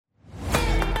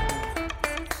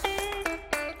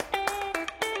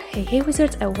Hey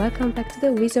wizards, and welcome back to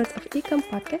the Wizards of Ecom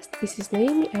podcast. This is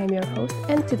Naomi, I am your host,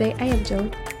 and today I am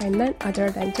joined by none other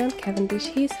than John Cavendish.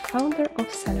 He is founder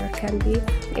of Seller Candy,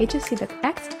 an agency that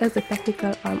acts as the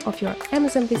technical arm of your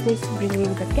Amazon business,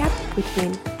 bridging the gap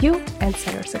between you and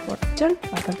seller support. John,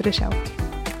 welcome to the show.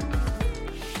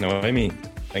 Naomi,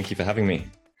 thank you for having me.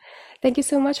 Thank you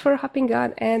so much for hopping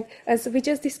on. And as we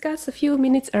just discussed a few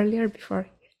minutes earlier before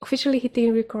officially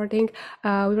hitting recording,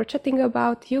 we were chatting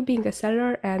about you being a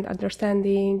seller and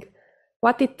understanding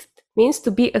what it means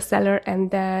to be a seller, and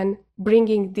then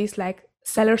bringing this like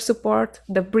seller support,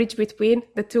 the bridge between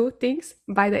the two things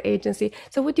by the agency.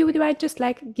 So would you mind just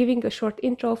like giving a short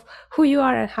intro of who you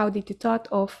are and how did you thought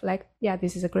of like, yeah,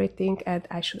 this is a great thing and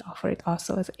I should offer it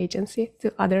also as an agency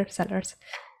to other sellers?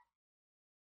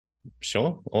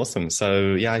 Sure. Awesome.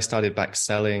 So yeah, I started back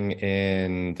selling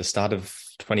in the start of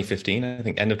 2015, I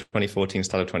think end of 2014,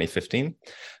 start of 2015,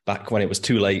 back when it was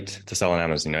too late to sell on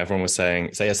Amazon. You know, everyone was saying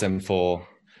it's ASM4,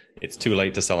 it's too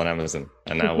late to sell on Amazon.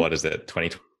 And now what is it?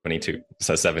 2022.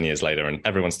 So 7 years later, and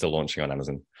everyone's still launching on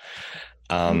Amazon.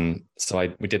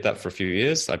 So we did that for a few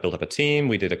years. I built up a team.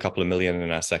 We did a couple of million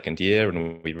in our second year,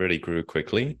 and we really grew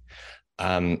quickly.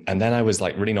 And then I was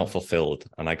like really not fulfilled,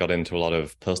 and I got into a lot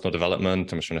of personal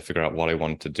development. I was trying to figure out what I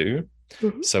wanted to do.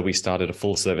 So we started a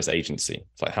full service agency.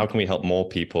 It's like, how can we help more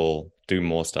people do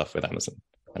more stuff with Amazon?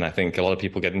 And I think a lot of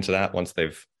people get into that once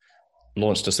they've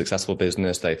launched a successful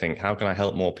business. They think, how can I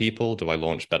help more people? Do I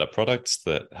launch better products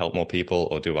that help more people,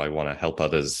 or do I want to help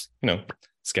others,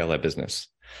 scale their business?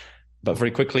 But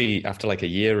very quickly, after like a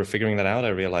year of figuring that out, I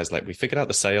realized like we figured out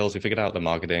the sales, we figured out the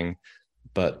marketing,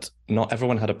 but not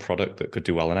everyone had a product that could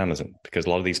do well on Amazon, because a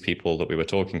lot of these people that we were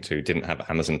talking to didn't have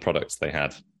Amazon products. They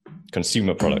had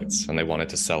consumer products and they wanted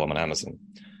to sell them on Amazon.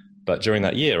 But during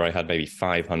that year, I had maybe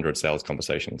 500 sales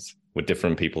conversations with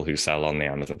different people who sell on the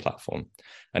Amazon platform.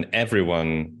 And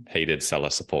everyone hated seller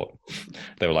support.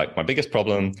 They were like, my biggest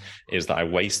problem is that I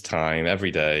waste time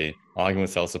every day arguing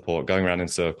with seller support, going around in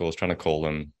circles, trying to call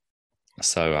them.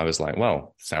 So I was like,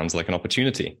 well, sounds like an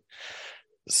opportunity.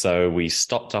 So we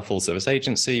stopped our full service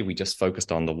agency. We just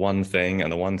focused on the one thing.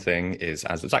 And the one thing is,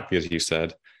 as exactly as you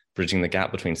said, bridging the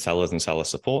gap between sellers and seller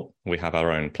support. We have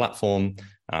our own platform.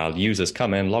 Our users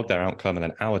come in, log their outcome, and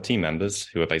then our team members,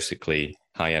 who are basically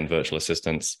high-end virtual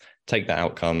assistants, take that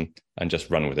outcome and just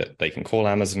run with it. They can call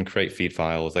Amazon, create feed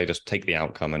files. They just take the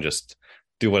outcome and just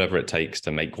do whatever it takes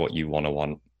to make what you want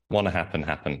to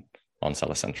happen on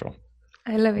Seller Central.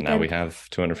 I love it. Now we have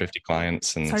 250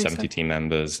 clients and 70 team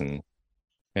members, and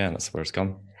yeah, that's where it's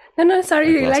gone. No,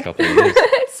 sorry.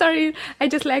 Sorry, I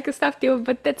just stopped you,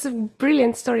 but that's a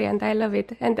brilliant story and I love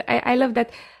it. And I love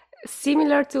that,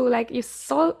 similar to like you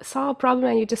saw a problem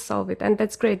and you just solve it. And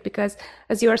that's great, because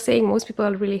as you are saying, most people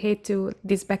really hate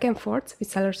this back and forth with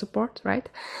seller support, right?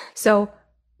 So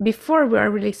before we are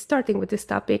really starting with this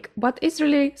topic, what is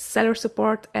really seller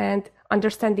support and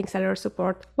understanding seller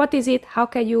support? What is it? How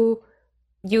can you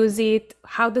use it?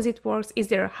 How does it work? Is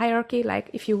there a hierarchy? Like,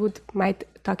 if you would mind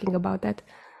talking about that.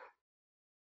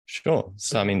 Sure.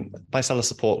 So, I mean, by seller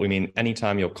support, we mean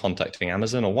anytime you're contacting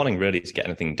Amazon or wanting really to get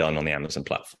anything done on the Amazon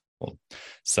platform.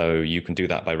 So you can do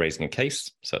that by raising a case.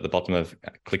 So at the bottom of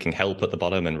clicking help at the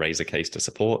bottom and raise a case to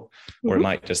support, or it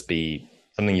might just be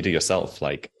something you do yourself,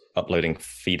 like uploading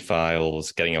feed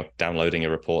files, downloading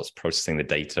your reports, processing the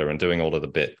data, and doing all of the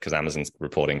bit, because Amazon's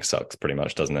reporting sucks pretty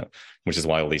much, doesn't it? Which is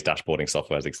why all these dashboarding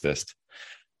softwares exist.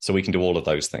 So we can do all of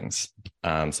those things.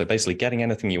 So basically getting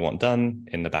anything you want done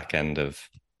in the back end of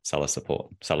Seller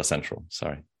Central,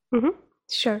 sorry.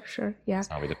 Sure. Yeah. That's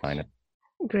how we define it.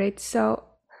 Great. So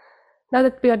now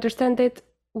that we understand it,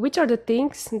 which are the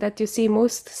things that you see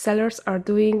most sellers are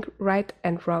doing right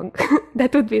and wrong?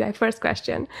 That would be my first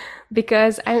question,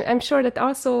 because I'm sure that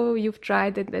also you've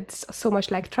tried, and it's so much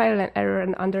like trial and error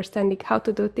and understanding how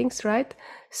to do things right.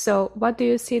 So what do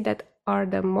you see that are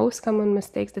the most common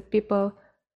mistakes that people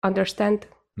understand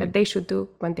that they should do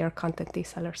when they are contacting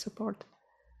seller support?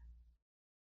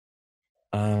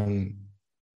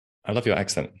 I love your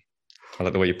accent. I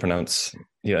like the way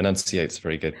you enunciate. It's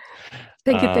very good.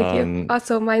 Thank you.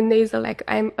 Also, my nasal,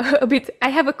 I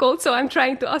have a cold, so I'm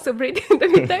trying to also breathe in the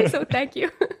meantime. So thank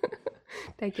you.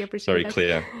 Thank you. Appreciate very that.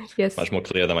 Clear. Yes. Much more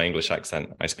clear than my English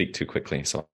accent. I speak too quickly,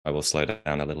 so I will slow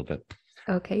down a little bit.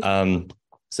 Okay.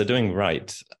 So doing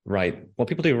right. What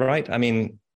people do right, I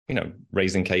mean,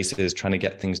 raising cases, trying to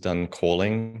get things done,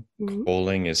 calling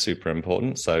is super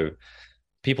important. So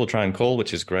people try and call,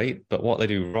 which is great, but what they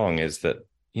do wrong is that,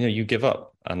 you give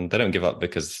up, and they don't give up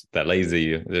because they're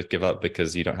lazy. They give up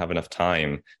because you don't have enough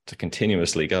time to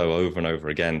continuously go over and over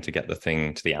again to get the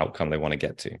thing to the outcome they want to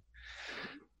get to.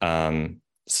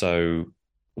 So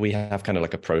we have kind of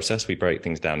like a process we break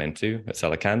things down into at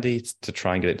Seller Candy to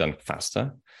try and get it done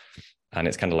faster. And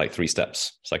it's kind of like 3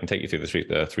 steps. So I can take you through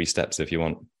the three steps if you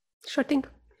want. Sure thing.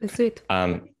 Let's do it.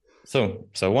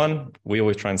 So one, we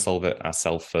always try and solve it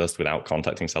ourselves first without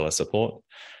contacting seller support.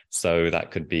 So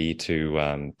that could be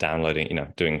to downloading,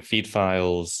 doing feed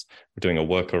files, doing a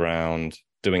workaround,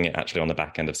 doing it actually on the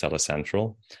back end of Seller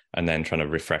Central, and then trying to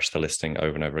refresh the listing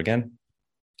over and over again.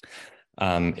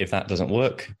 If that doesn't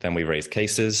work, then we raise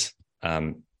cases.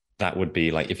 That would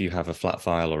be like if you have a flat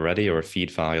file already or a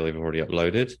feed file you've already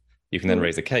uploaded, you can then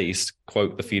raise a case,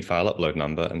 quote the feed file upload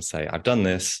number and say, I've done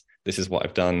this. This is what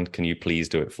I've done. Can you please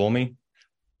do it for me?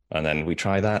 And then we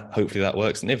try that. Hopefully that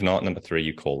works. And if not, number 3,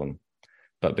 you call them.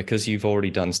 But because you've already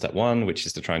done step 1, which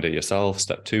is to try and do it yourself,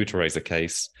 step 2, to raise a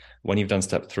case, when you've done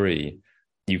step 3,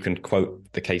 you can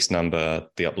quote the case number,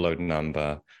 the upload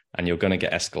number, and you're going to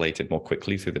get escalated more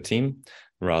quickly through the team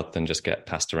rather than just get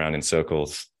passed around in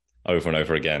circles over and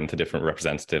over again to different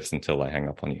representatives until they hang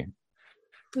up on you.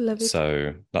 Love it.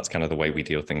 So that's kind of the way we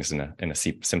deal things in a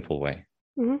simple way.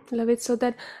 Mm-hmm. Love it. So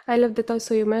that I love that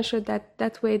also you mentioned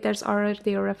that way there's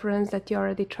already a reference that you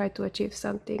already try to achieve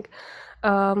something.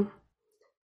 I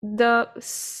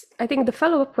think the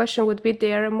follow-up question would be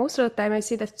there. Most of the time I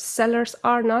see that sellers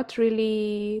are not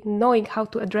really knowing how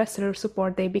to address seller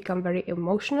support. They become very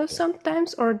emotional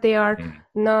sometimes, or they are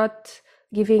not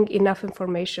giving enough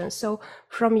information. So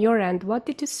from your end, what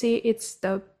did you see it's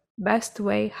the best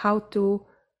way how to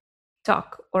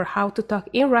talk, or how to talk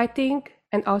in writing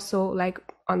and also like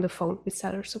on the phone with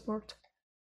seller support?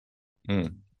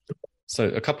 So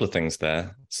a couple of things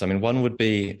there. So, one would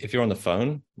be if you're on the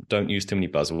phone, don't use too many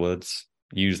buzzwords.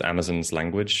 Use Amazon's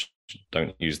language.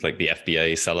 Don't use like the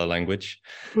FBA seller language.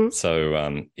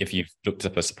 So if you've looked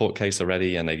up a support case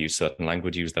already and they've used certain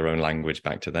language, use their own language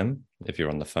back to them if you're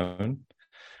on the phone.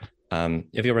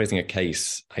 If you're raising a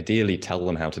case, ideally tell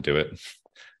them how to do it.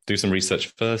 Do some research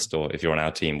first, or if you're on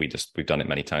our team, we've done it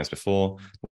many times before.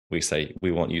 We say,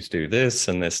 we want you to do this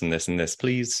and this and this and this,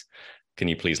 please. Can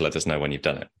you please let us know when you've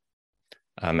done it?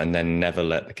 And then never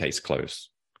let the case close,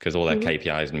 because all their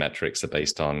KPIs and metrics are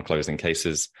based on closing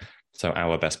cases. So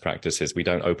our best practice is we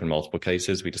don't open multiple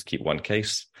cases. We just keep one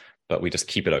case, but we just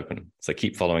keep it open. So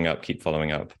keep following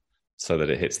up so that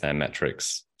it hits their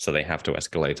metrics. So they have to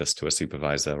escalate us to a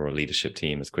supervisor or a leadership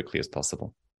team as quickly as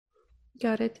possible.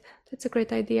 Got it. That's a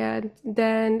great idea. And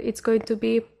then it's going to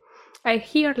be, I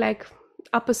hear like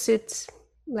opposite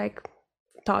like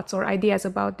thoughts or ideas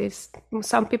about this.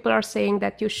 Some people are saying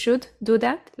that you should do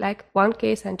that, like one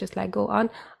case and just like go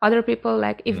on. Other people,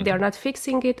 like if they're not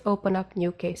fixing it, open up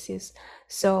new cases.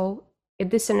 So in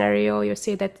this scenario, you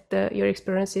say that your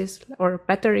experiences or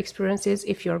better experiences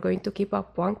if you're going to keep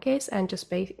up one case and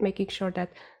just making sure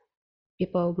that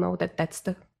people know that that's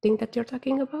the thing that you're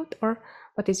talking about, or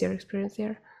what is your experience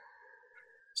there?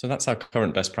 So that's our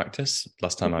current best practice.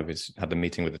 Last time I had the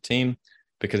meeting with the team,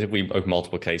 because if we open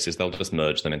multiple cases, they'll just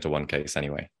merge them into one case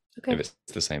anyway, if it's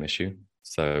the same issue.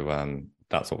 So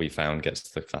that's what we found gets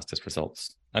the fastest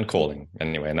results. And calling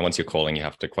anyway. And then once you're calling, you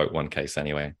have to quote one case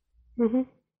anyway.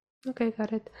 Okay,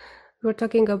 got it. We're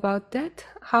talking about that.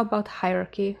 How about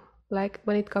hierarchy? Like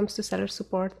when it comes to seller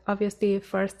support, obviously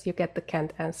first you get the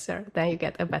canned answer, then you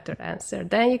get a better answer,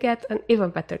 then you get an even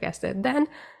better answer. Then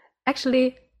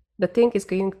actually the thing is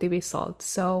going to be solved.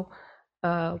 So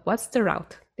what's the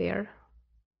route there?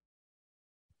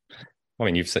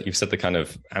 You've said the kind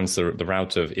of answer, the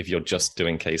route of if you're just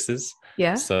doing cases.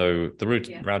 Yeah. So the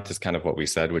route is kind of what we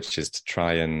said, which is to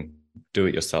try and do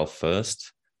it yourself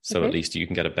first. So at least you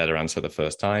can get a better answer the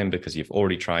first time because you've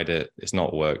already tried it. It's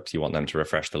not worked. You want them to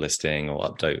refresh the listing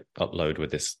or upload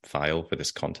with this file for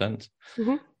this content.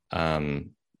 And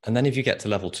then if you get to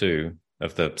level 2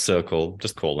 of the circle,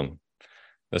 just call them.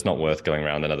 It's not worth going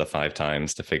around another 5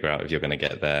 times to figure out if you're going to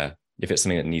get there. If it's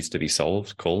something that needs to be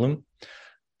solved, call them.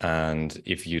 And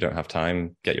if you don't have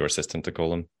time, get your assistant to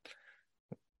call them.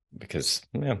 Because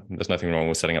there's nothing wrong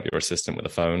with setting up your assistant with a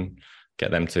phone. Get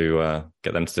them to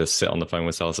sit on the phone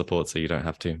with seller support so you don't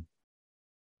have to.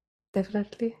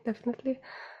 Definitely.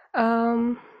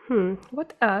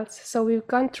 What else? So we've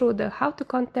gone through the how to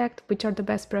contact, which are the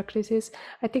best practices.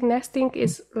 I think next thing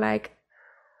is like,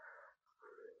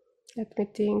 let me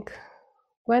think.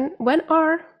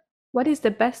 What is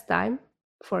the best time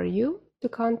for you to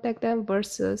contact them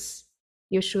versus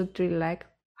you should really like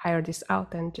hire this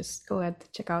out and just go ahead,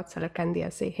 check out Seller Candy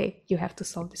and say, hey, you have to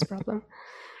solve this problem?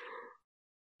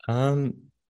 Well,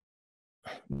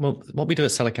 what we do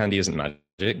at Seller Candy isn't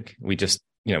magic. We just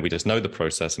know the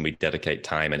process and we dedicate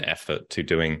time and effort to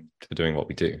doing what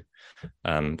we do.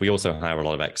 We also hire a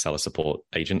lot of ex-seller support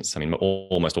agents. I mean,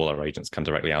 almost all our agents come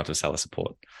directly out of seller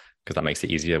support because that makes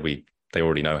it easier. They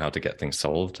already know how to get things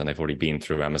solved, and they've already been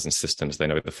through Amazon systems. They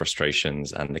know the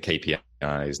frustrations and the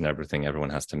KPIs and everything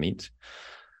everyone has to meet.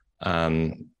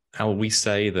 How we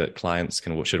say that clients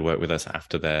should work with us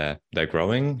after they're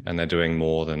growing and they're doing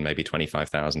more than maybe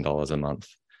 $25,000 a month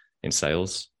in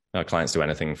sales. Our clients do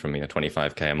anything from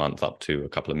 $25K a month up to a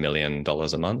couple of $1 million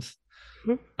a month.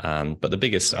 Mm-hmm. But the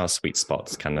biggest, our sweet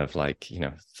spot's kind of like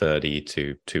 30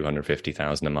 to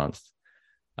 250,000 a month,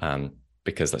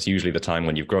 because that's usually the time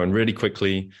when you've grown really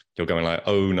quickly. You're going like,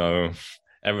 oh no,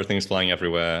 everything's flying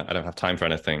everywhere. I don't have time for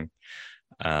anything,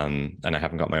 and I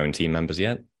haven't got my own team members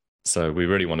yet. So we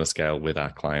really want to scale with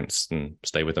our clients and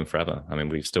stay with them forever. I mean,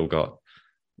 we've still got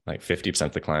like 50%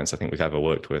 of the clients I think we've ever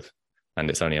worked with,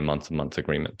 and it's only a month-to-month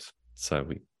agreement. So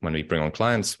when we bring on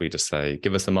clients, we just say,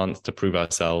 give us a month to prove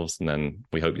ourselves, and then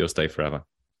we hope you'll stay forever.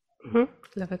 Mm-hmm.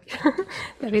 Love it.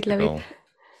 love it.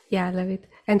 Yeah, I love it.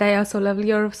 And I also love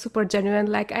you're super genuine.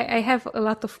 Like I have a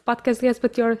lot of podcast guests,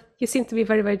 but you seem to be a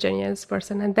very, very genuine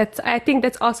person. And I think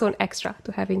that's also an extra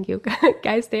to having you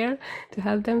guys there to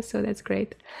help them. So that's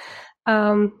great.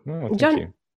 Thank John,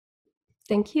 you.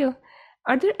 Thank you.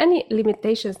 Are there any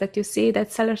limitations that you see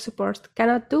that seller support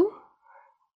cannot do?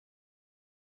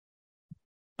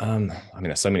 I mean,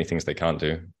 there's so many things they can't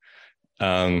do.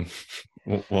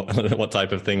 What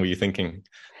type of thing were you thinking?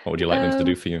 What would you like them to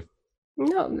do for you?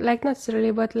 No, like not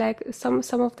necessarily, but like some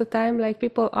of the time, like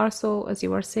people are so, as you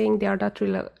were saying, they are not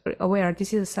really aware.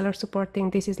 This is a seller support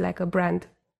thing. This is like a brand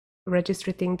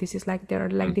registry thing. This is like, there are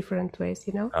like different ways,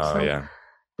 Oh, so, yeah.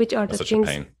 Which are the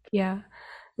things? Yeah.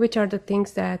 Which are the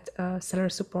things that seller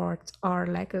support are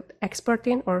like an expert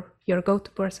in, or your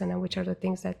go-to person, and which are the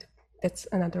things that's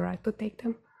another right to take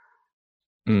them?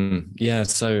 Yeah.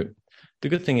 So the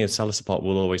good thing is seller support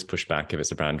will always push back if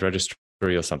it's a brand registry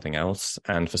or something else.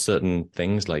 And for certain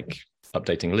things like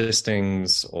updating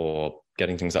listings or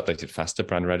getting things updated faster,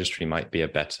 brand registry might be a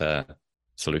better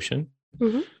solution.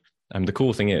 Mm-hmm. And the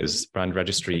cool thing is brand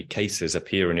registry cases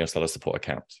appear in your seller support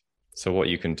account. So what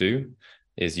you can do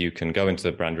is you can go into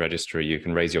the brand registry, you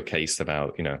can raise your case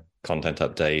about, content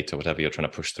update or whatever you're trying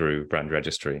to push through brand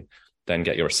registry, then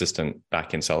get your assistant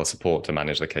back in seller support to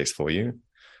manage the case for you.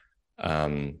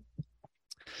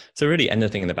 So really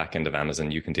anything in the back end of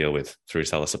Amazon you can deal with through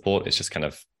seller support. It's just kind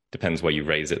of depends where you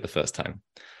raise it the first time.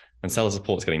 And seller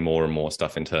support's getting more and more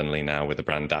stuff internally now with the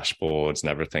brand dashboards and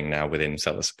everything now within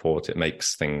seller support. It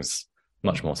makes things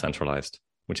much more centralized,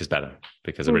 which is better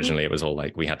because originally it was all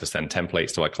like we had to send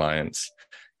templates to our clients,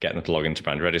 get them to log into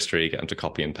brand registry, get them to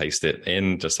copy and paste it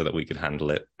in just so that we could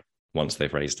handle it once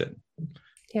they've raised it,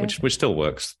 which still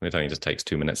works. It only just takes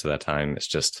 2 minutes of their time. It's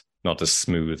just not as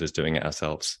smooth as doing it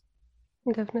ourselves.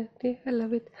 Definitely. I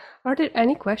love it. Are there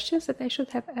any questions that I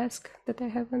should have asked that I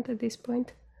haven't at this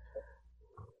point?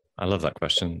 I love that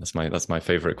question. That's my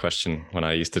favorite question when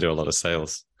I used to do a lot of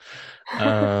sales. It's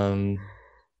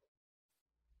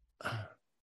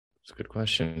a good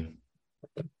question.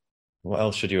 What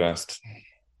else should you ask?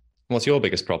 What's your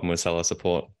biggest problem with seller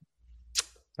support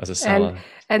as a seller?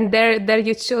 And there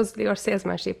you chose your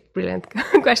salesmanship. Brilliant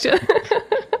question.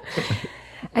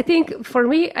 I think for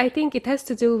me, it has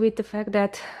to do with the fact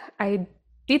that I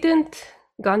didn't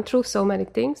gone through so many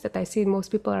things that I see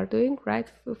most people are doing, right?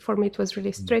 For me, it was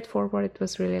really straightforward. It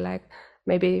was really like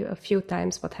maybe a few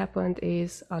times what happened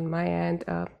is on my end,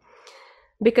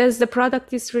 because the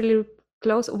product is really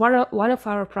close. One of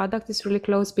our product is really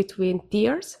close between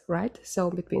tiers, right?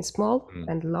 So between small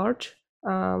and large.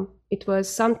 It was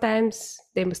sometimes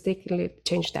they mistakenly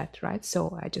changed that, right?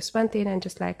 So I just went in and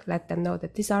just like let them know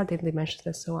that these are the dimensions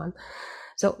and so on.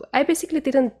 So I basically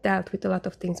didn't dealt with a lot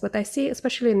of things, but I see,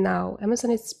 especially now,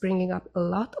 Amazon is bringing up a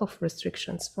lot of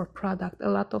restrictions for product, a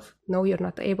lot of, no, you're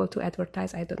not able to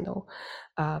advertise, I don't know,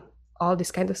 all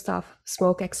this kind of stuff,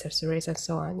 smoke accessories and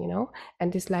so on,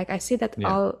 and it's like, I see that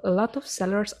a lot of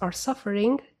sellers are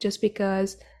suffering just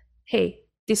because, hey,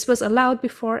 this was allowed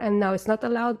before and now it's not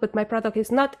allowed, but my product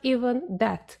is not even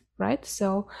that, right?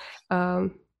 So,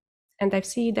 and I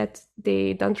see that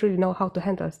they don't really know how to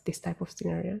handle this type of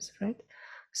scenarios, right?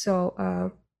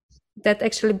 So that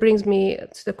actually brings me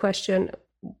to the question,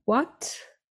 what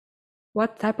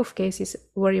type of cases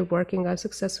were you working on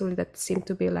successfully that seemed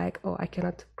to be like, oh, I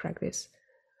cannot crack this?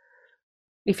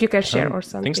 If you can share or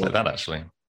something. Things like that, actually.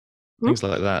 Things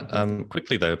like that.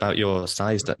 Quickly though, about your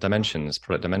size dimensions,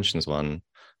 product dimensions one,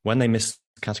 when they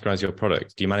miscategorize your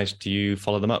product, do you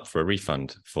follow them up for a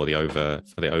refund for the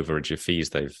overage of fees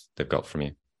they've got from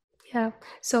you? Yeah,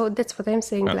 so that's what I'm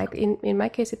saying. Like in my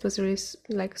case, it was really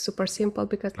like super simple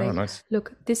because like, nice.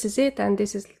 Look, this is it, and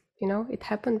this is it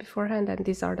happened beforehand, and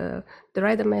these are the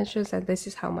right dimensions, and this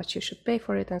is how much you should pay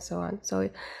for it, and so on. So,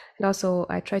 and also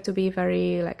I try to be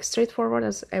very like straightforward.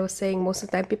 As I was saying, most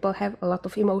of the time people have a lot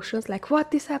of emotions, like,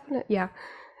 what, this happened? Yeah.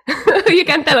 You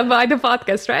can tell about the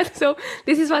podcast, right? So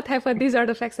this is what happened, these are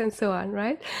the facts, and so on,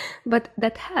 right? But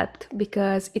that helped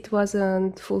because it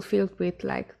wasn't fulfilled with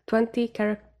like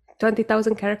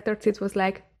 20,000 characters. It was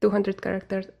like 200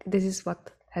 characters. This is what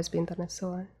has been done, and so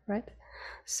on, right?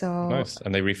 So nice.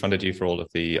 And they refunded you for all of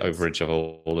the overage of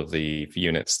all of the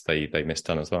units they missed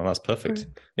done as well. That's perfect.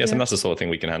 Yes, yeah. And that's the sort of thing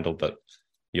we can handle, but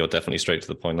you're definitely straight to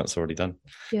the point. That's already done.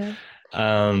 Yeah.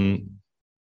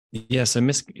 Yeah, so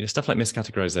stuff like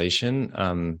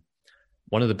miscategorization.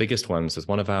 One of the biggest ones is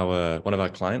one of our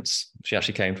clients. She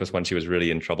actually came to us when she was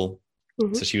really in trouble.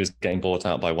 Mm-hmm. So she was getting bought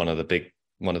out by one of the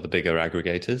bigger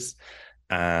aggregators,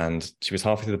 and she was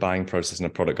halfway through the buying process, and a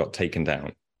product got taken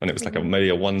down, and it was like maybe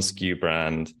a one SKU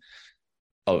brand,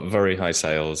 very high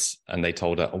sales, and they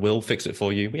told her, "We'll fix it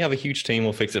for you. We have a huge team.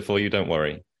 We'll fix it for you. Don't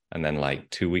worry." And then like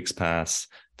 2 weeks pass,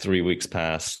 3 weeks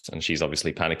pass, and she's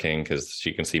obviously panicking because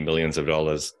she can see millions of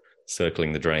dollars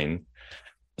circling the drain.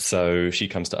 So she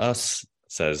comes to us,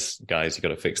 says, "Guys, you got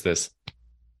to fix this."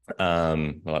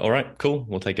 We're like, "All right, cool,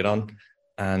 we'll take it on."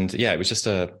 And yeah, it was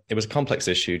a complex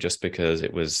issue just because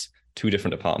it was two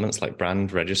different departments, like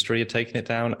brand registry had taken it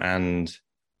down and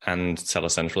Seller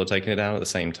Central had taken it down at the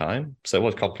same time. So it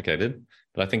was complicated,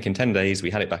 but I think in 10 days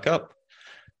we had it back up.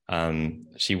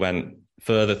 She went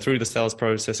further through the sales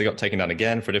process. It got taken down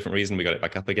again for a different reason. We got it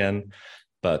back up again,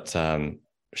 but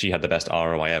she had the best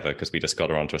ROI ever because we just got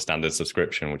her onto a standard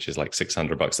subscription, which is like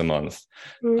 $600 a month.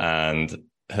 And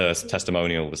her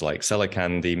testimonial was like, "Seller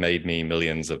Candy made me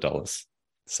millions of dollars."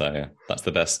 So yeah, that's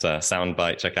the best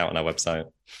soundbite. Check out on our website.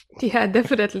 Yeah,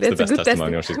 definitely. That's a good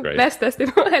testimonial. She's great. Best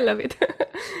testimonial. I love it.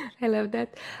 I love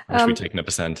that. I wish we'd taken a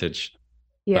percentage.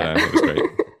 Yeah. It was great.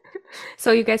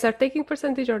 So you guys are taking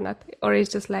percentage or not? Or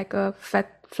it's just like a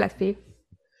flat fee?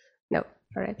 No.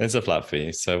 All right. It's a flat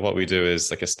fee. So what we do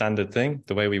is like a standard thing.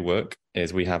 The way we work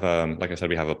is we have, like I said,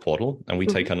 we have a portal and we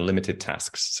take unlimited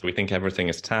tasks. So we think everything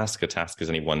is task. A task is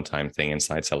only one-time thing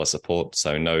inside seller support.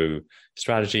 So no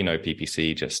strategy, no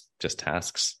PPC, just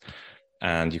tasks.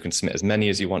 And you can submit as many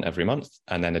as you want every month.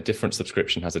 And then a different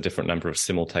subscription has a different number of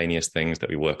simultaneous things that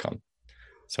we work on.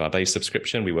 So our base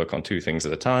subscription, we work on 2 things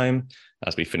at a time.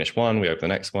 As we finish one, we open the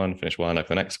next one, finish one,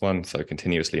 open the next one. So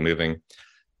continuously moving.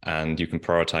 And you can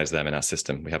prioritize them in our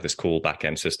system. We have this cool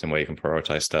back-end system where you can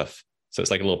prioritize stuff. So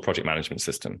it's like a little project management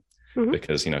system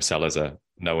because, sellers are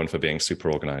known for being super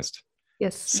organized.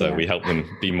 Yes. So we help them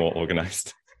be more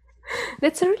organized.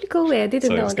 That's a really cool way. I didn't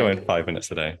know that. So it's going 5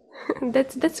 minutes a day.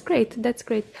 That's great. That's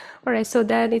great. All right. So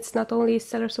then it's not only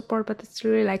seller support, but it's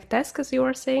really like tasks, as you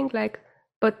were saying,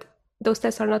 but those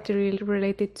tasks are not really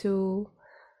related to,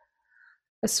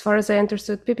 as far as I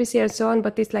understood, PPC and so on,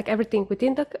 but it's like everything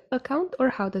within the account, or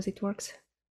how does it work?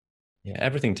 Yeah,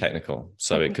 everything technical.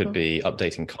 So it could be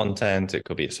updating content, it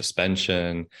could be a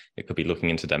suspension, it could be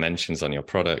looking into dimensions on your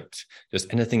product.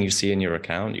 Just anything you see in your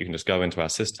account, you can just go into our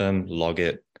system, log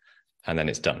it, and then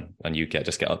it's done. And you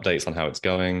just get updates on how it's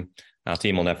going. Our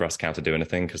team will never ask how to do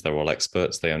anything because they're all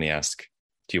experts. They only ask,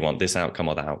 do you want this outcome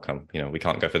or that outcome? We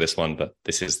can't go for this one, but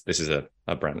this is a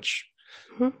branch.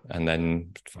 And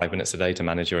then 5 minutes a day to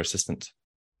manage your assistant.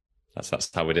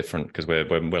 That's how we're different, because we're a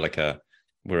productized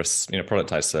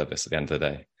service at the end of the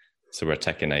day. So we're a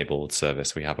tech-enabled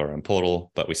service. We have our own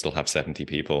portal, but we still have 70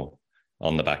 people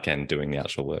on the back end doing the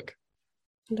actual work.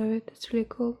 Love it. It's really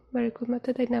cool. Very cool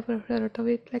method. I never heard of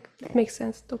it. Like, it makes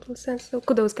sense, total sense. So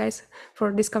kudos, guys,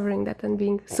 for discovering that and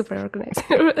being super organized.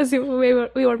 As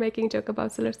we were making joke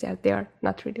about sellers. Yeah, they are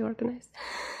not really organized.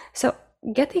 So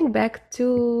getting back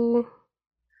to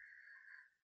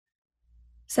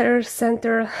Seller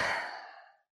Center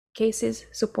cases,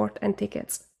 support, and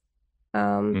tickets.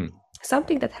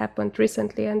 Something that happened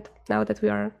recently, and now that we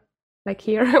are like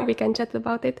here, we can chat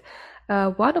about it.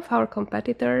 One of our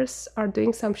competitors are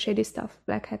doing some shady stuff,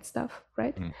 black hat stuff,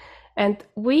 right? And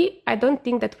I don't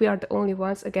think that we are the only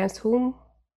ones against whom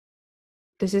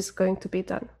this is going to be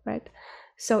done, right?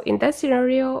 So in that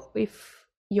scenario, if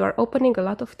you are opening a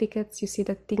lot of tickets, you see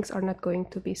that things are not going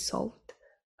to be solved.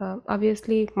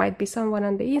 Obviously, might be someone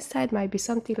on the inside, might be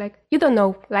something like, you don't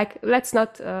know, like, let's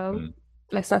not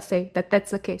say that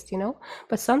that's the case,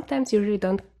 but sometimes you really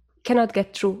cannot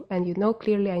get through, and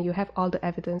clearly, and you have all the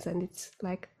evidence, and it's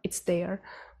like, it's there.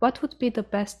 What would be the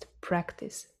best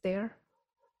practice there?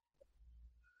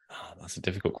 That's a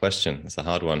difficult question. It's a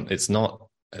hard one. It's not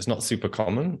super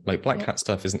common. Like black hat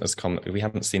stuff isn't as common. We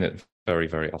haven't seen it very,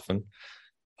 very often.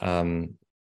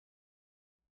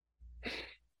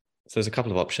 So there's a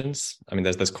couple of options. I mean,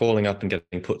 there's calling up and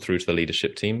getting put through to the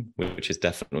leadership team, which is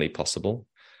definitely possible.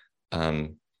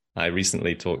 I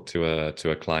recently talked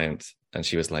to a client, and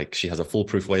she was like, she has a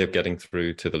foolproof way of getting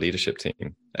through to the leadership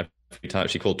team. Every time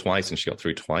she called twice, and she got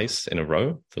through twice in a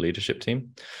row, the leadership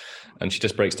team, and she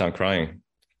just breaks down crying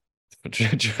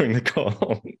during the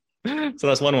call. So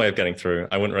that's one way of getting through.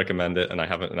 I wouldn't recommend it, and I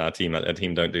haven't. And our team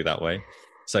don't do that way.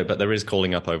 So, but there is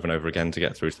calling up over and over again to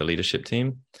get through to the leadership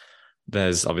team.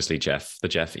 There's obviously the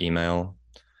Jeff email.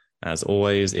 As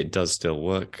always, it does still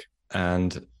work.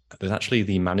 And there's actually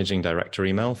the managing director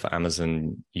email for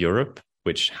Amazon Europe,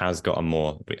 which has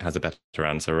a better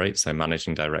answer rate. So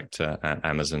managing director at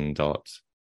Amazon.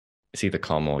 It's either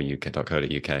com or uk.co.uk.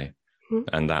 Mm-hmm.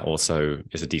 And that also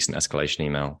is a decent escalation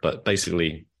email. But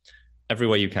basically, every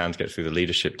way you can to get through the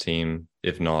leadership team,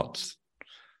 if not,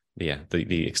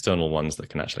 the external ones that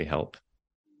can actually help.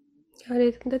 Got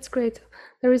it. That's great.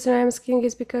 The reason I'm asking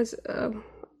is because,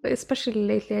 especially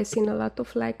lately, I've seen a lot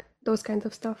of like those kinds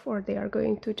of stuff, or they are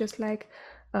going to just like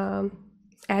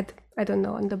add, I don't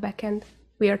know, on the back end,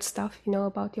 weird stuff,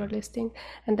 about your listing.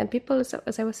 And then people,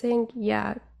 as I was saying,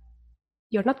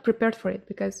 you're not prepared for it,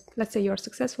 because let's say you're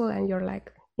successful and you're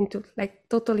like into like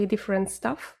totally different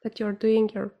stuff that you're doing,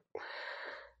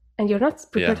 and you're not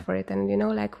prepared for it. And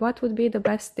like what would be the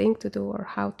best thing to do, or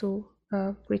how to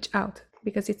reach out,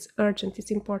 because it's urgent,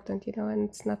 it's important, and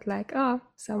it's not like,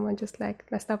 someone just like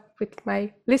messed up with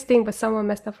my listing, but someone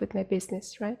messed up with my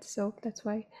business, right? So that's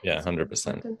why. Yeah,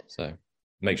 100%. So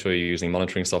make sure you're using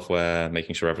monitoring software,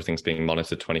 making sure everything's being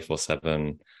monitored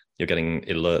 24/7. You're getting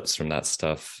alerts from that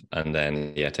stuff, and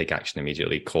then take action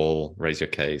immediately. Call, raise your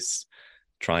case,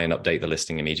 try and update the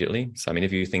listing immediately. So I mean,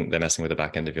 if you think they're messing with the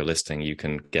back end of your listing, you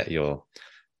can get your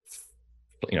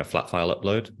flat file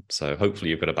upload. So hopefully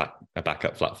you've got a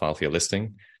backup flat file for your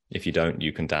listing. If you don't,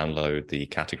 you can download the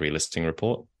category listing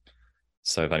report.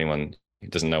 So if anyone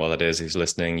doesn't know what that is, who's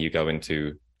listening, you go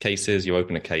into cases, you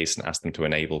open a case and ask them to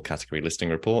enable category listing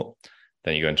report.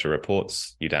 Then you go into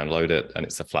reports, you download it, and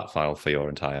it's a flat file for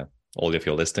all of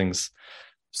your listings.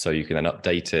 So you can then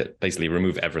update it, basically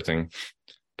remove everything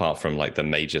apart from like the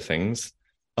major things,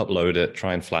 upload it,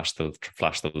 try and flash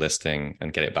the listing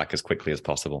and get it back as quickly as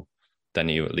possible. Then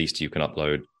you can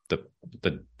upload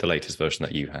the latest version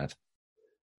that you had.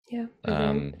 Yeah.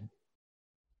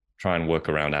 Try and work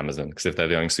around Amazon, because if they're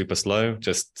going super slow,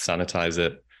 just sanitize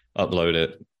it, upload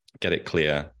it, get it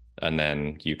clear, and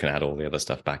then you can add all the other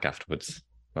stuff back afterwards.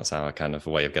 That's our kind of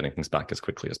way of getting things back as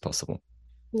quickly as possible.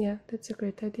 Yeah, that's a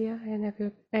great idea.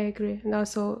 I agree. And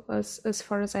also, as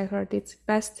far as I heard, it's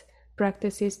best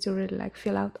practice is to really like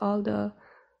fill out all the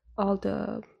how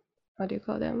do you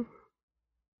call them?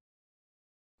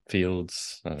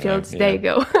 Fields. There you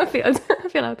go. Fields.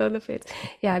 Fill out all the fields.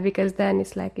 Yeah, because then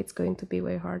it's going to be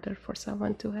way harder for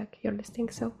someone to hack your listing.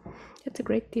 So that's a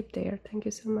great tip there. Thank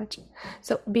you so much.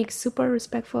 So being super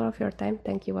respectful of your time.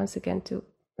 Thank you once again to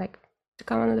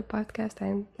come on the podcast.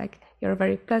 I'm you're a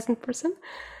very pleasant person.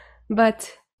 But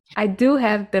I do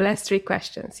have the last 3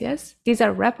 questions. Yes, these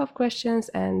are wrap-up questions,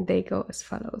 and they go as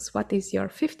follows. What is your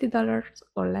 $50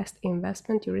 or less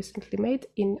investment you recently made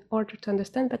in order to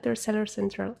understand better Seller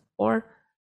Central or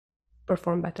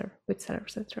perform better with Seller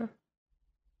Central?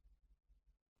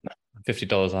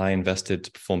 $50 I invested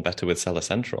to perform better with Seller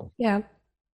Central. Yeah.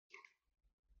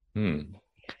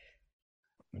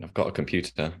 I've got a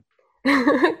computer.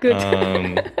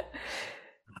 Good.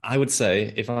 I would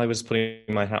say if I was putting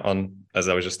my hat on as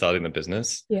I was just starting the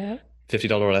business,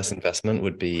 $50 or less investment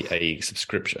would be a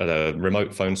subscription, a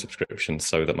remote phone subscription,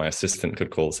 so that my assistant could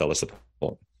call seller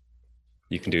support.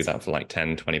 You can do that for like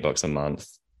 $10-20 a month,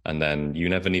 and then you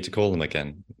never need to call them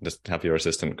again. Just have your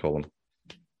assistant call them.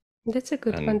 That's a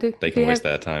good and one. They can waste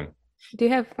their time. Do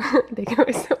you have? They can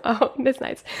waste. Oh, that's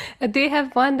nice. Do you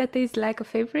have one that is like a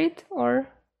favorite, or?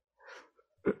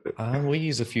 We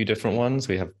use a few different ones.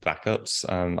 We have backups.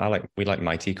 We like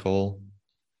Mighty Call.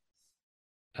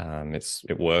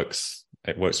 It works.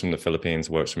 It works from the Philippines,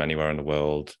 works from anywhere in the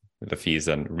world. The fees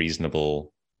are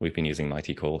reasonable. We've been using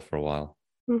Mighty Call for a while.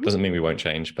 Mm-hmm. Doesn't mean we won't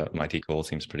change, but Mighty Call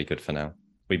seems pretty good for now.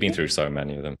 We've been through so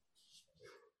many of them.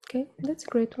 Okay, that's a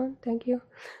great one. Thank you.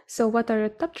 So what are your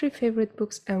top 3 favorite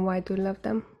books, and why do you love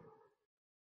them?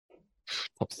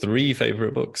 Top 3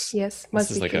 favorite books? Yes.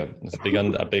 This is like a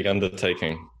big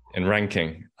undertaking in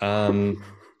ranking.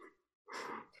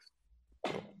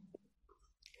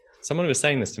 Someone was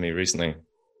saying this to me recently.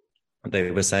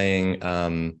 They were saying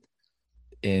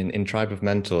in Tribe of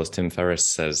Mentors, Tim Ferriss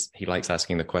says he likes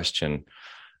asking the question,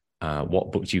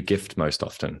 what book do you gift most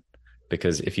often?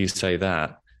 Because if you say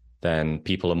that, then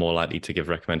people are more likely to give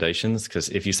recommendations. Because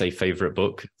if you say favorite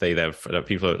book,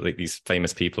 people, like these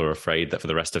famous people, are afraid that for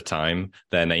the rest of time,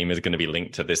 their name is going to be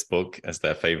linked to this book as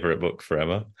their favorite book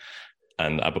forever.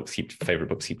 And our favorite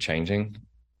books keep changing.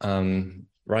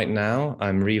 Right now,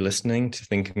 I'm re-listening to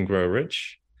Think and Grow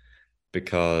Rich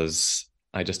because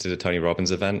I just did a Tony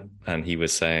Robbins event and he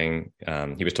was saying,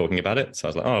 he was talking about it. So I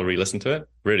was like, oh, I'll re-listen to it.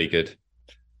 Really good.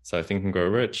 So Think and Grow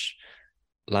Rich.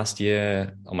 Last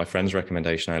year, on my friend's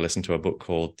recommendation, I listened to a book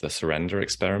called The Surrender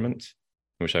Experiment,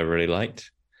 which I really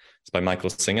liked. It's by Michael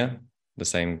Singer, the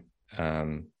same,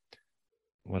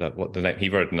 what the name, he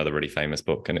wrote another really famous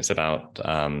book, and it's about,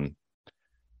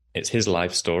 it's his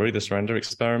life story, the surrender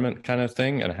experiment kind of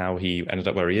thing, and how he ended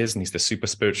up where he is. And he's the super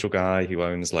spiritual guy who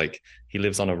owns, like, he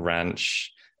lives on a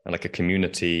ranch and like a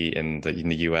community in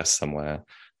the US somewhere.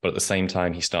 But at the same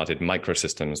time, he started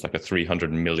Microsystems, like a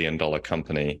 $300 million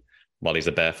company, while he's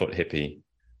a barefoot hippie,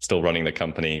 still running the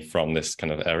company from this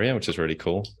kind of area, which is really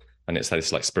cool. And it's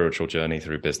this like spiritual journey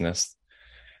through business.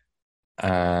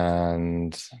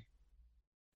 And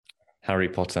Harry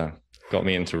Potter got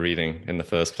me into reading in the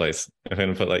first place. If I'm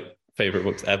going to put like favorite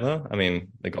books ever, I mean,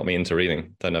 they got me into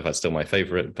reading. Don't know if that's still my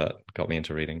favorite, but got me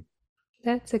into reading.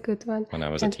 That's a good one. When I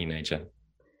was a teenager.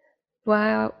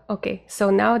 Wow. Okay. So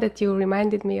now that you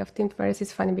reminded me of Tim Ferriss,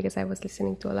 it's funny because I was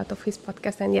listening to a lot of his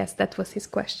podcasts, and yes, that was his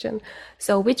question.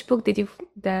 So which book did you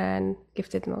then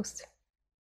gift most?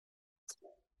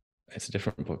 It's a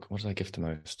different book. What did I gift the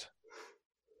most?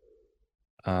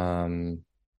 I've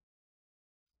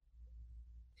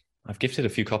gifted a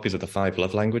few copies of The 5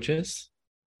 Love Languages.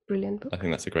 Brilliant book. I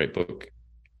think that's a great book.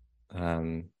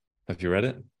 Have you read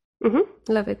it? Mm-hmm.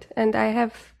 Love it. And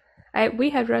we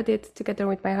have read it together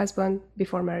with my husband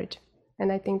before marriage, and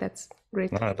I think that's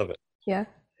great. Oh, I love it. Yeah,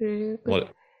 really good.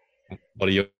 What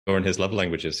are your and his love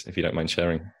languages, if you don't mind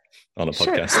sharing on a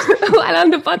podcast? Well, on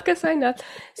the podcast, why not?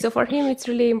 So for him, it's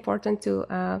really important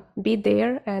to be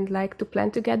there and like to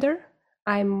plan together.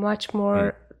 I'm much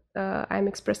more. I'm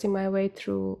expressing my way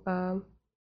through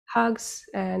hugs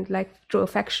and like through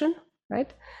affection,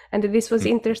 right? And this was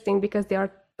interesting because they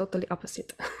are totally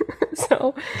opposite.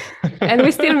 So, and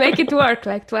we still make it work,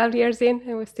 like 12 years in,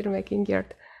 and we're still making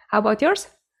it. How about yours?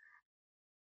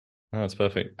 Oh, that's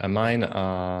perfect. And mine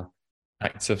are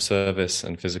acts of service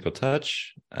and physical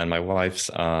touch, and my wife's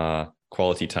are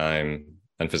quality time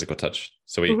and physical touch.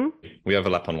 So we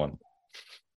overlap on one.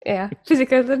 Yeah,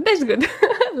 physical, that's good.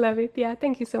 Love it. Yeah,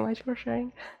 thank you so much for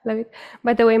sharing. Love it.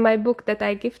 By the way, my book that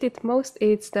I gifted most,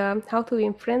 it's the How to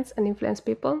Win Friends and Influence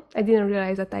People. I didn't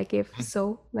realize that I gave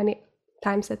so many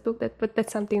times that book, but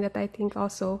that's something that I think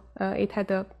also it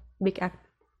had a big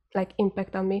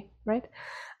impact on me, right?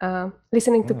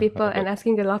 Listening to people and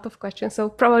asking a lot of questions. So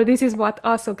probably this is what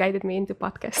also guided me into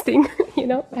podcasting,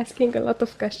 asking a lot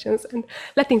of questions and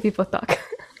letting people talk.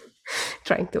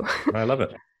 Trying to. I love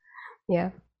it. Yeah.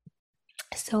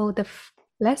 So the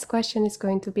last question is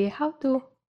going to be, how do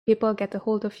people get a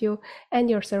hold of you and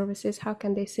your services? How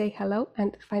can they say hello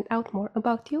and find out more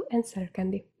about you and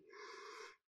Cellarcandy?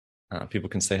 People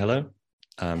can say hello.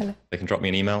 Hello. They can drop me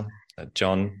an email at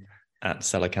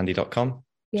john@cellarcandy.com,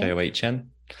 JOHN.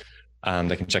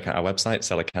 They can check out our website,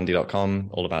 cellarcandy.com,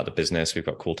 all about the business. We've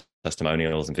got cool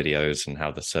testimonials and videos and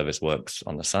how the service works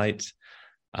on the site.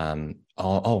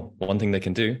 One thing they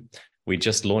can do, we're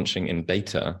just launching in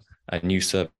beta a new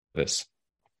service.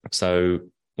 So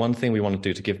one thing we want to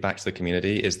do to give back to the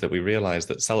community is that we realize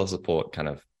that seller support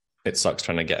it sucks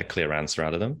trying to get a clear answer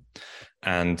out of them.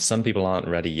 And some people aren't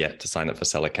ready yet to sign up for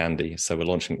Cellarcandy. So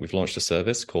we've launched a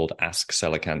service called Ask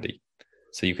Cellarcandy.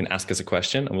 So you can ask us a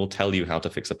question and we'll tell you how to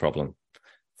fix a problem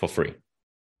for free.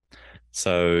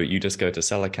 So you just go to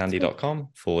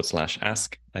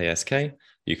cellarcandy.com/ask, ASK.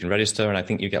 You can register, and I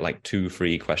think you get like 2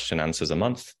 free question answers a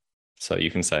month. So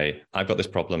you can say, I've got this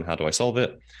problem, how do I solve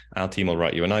it? Our team will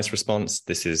write you a nice response.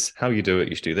 This is how you do it.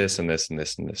 You should do this and this and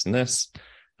this and this and this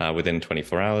within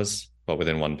 24 hours, but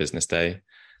within 1 business day.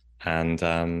 And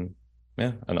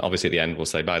and obviously at the end, we'll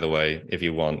say, by the way, if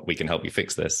you want, we can help you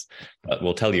fix this, but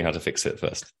we'll tell you how to fix it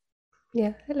first.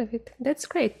 Yeah, I love it. That's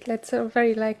great. That's a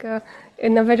very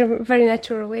in a very, very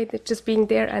natural way, that just being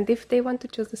there. And if they want to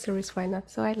choose the service, why not?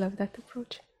 So I love that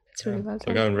approach. It's really well done.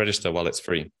 So go and register while it's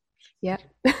free. Yeah,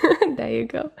 there you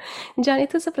go. John,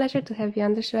 it was a pleasure to have you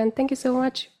on the show. And thank you so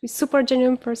much. You're super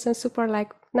genuine person, super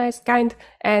nice, kind.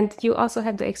 And you also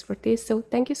have the expertise. So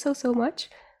thank you so, so much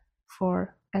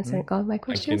for answering all my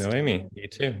questions. Thank you, Noemi. You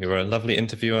too. You were a lovely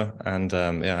interviewer. And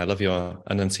I love your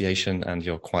enunciation and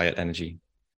your quiet energy.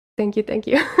 Thank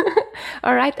you.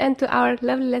 All right. And to our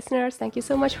lovely listeners, thank you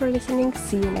so much for listening.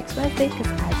 See you next Wednesday because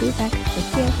I'll be back.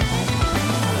 Take care. Bye.